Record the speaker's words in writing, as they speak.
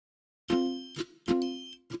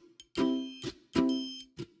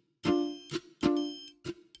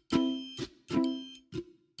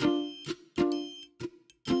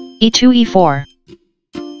e2 e4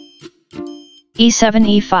 e7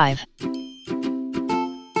 e5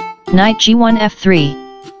 knight g1 f3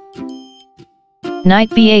 knight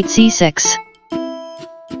b8 c6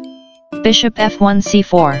 bishop f1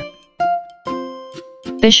 c4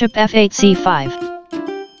 bishop f8 c5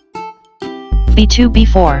 b2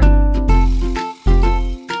 b4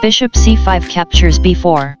 bishop c5 captures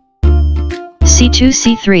b4 c2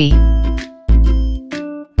 c3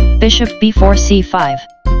 bishop b4 c5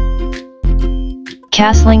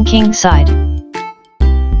 castling king side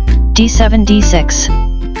d7 d6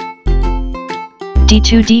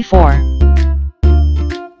 d2 d4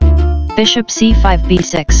 bishop c5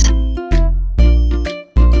 b6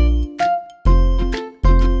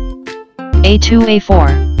 a2 a4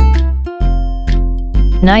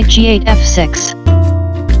 knight g8 f6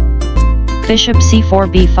 bishop c4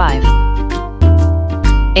 b5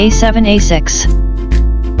 a7 a6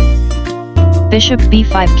 bishop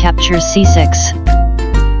b5 captures c6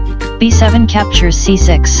 b7 captures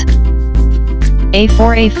c6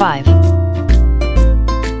 a4 a5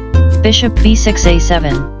 bishop b6 a7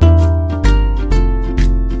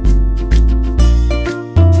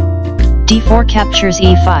 d4 captures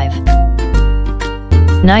e5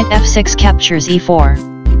 knight f6 captures e4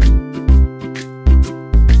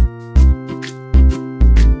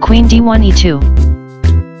 queen d1 e2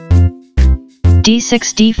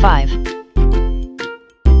 d6 d5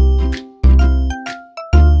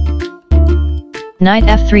 knight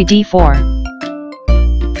f3 d4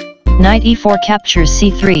 knight e4 captures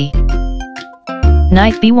c3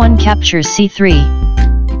 knight b1 captures c3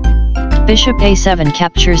 bishop a7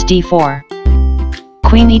 captures d4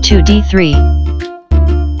 queen e2 d3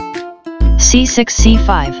 c6 c5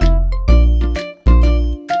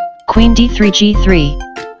 queen d3 g3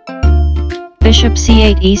 bishop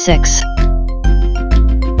c8 e6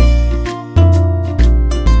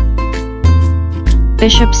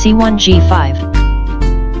 bishop c1 g5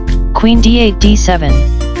 queen d8 d7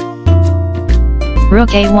 rook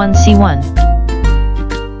a1 c1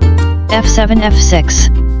 f7 f6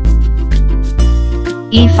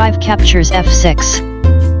 e5 captures f6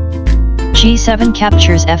 g7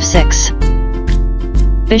 captures f6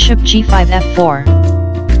 bishop g5 f4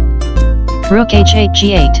 rook h8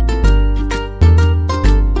 g8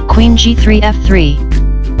 queen g3 f3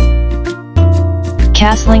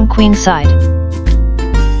 castling queen side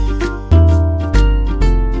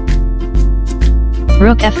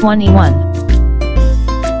rook f1 e1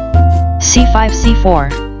 c5 c4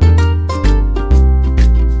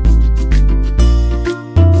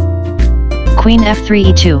 queen f3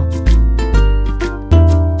 e2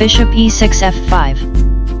 bishop e6 f5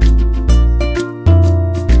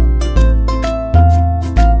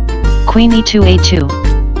 queen e2 a2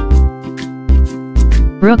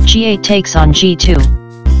 rook g8 takes on g2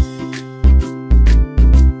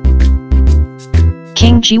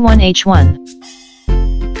 king g1 h1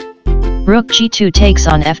 rook g2 takes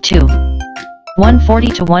on f2 140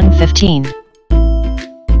 to 115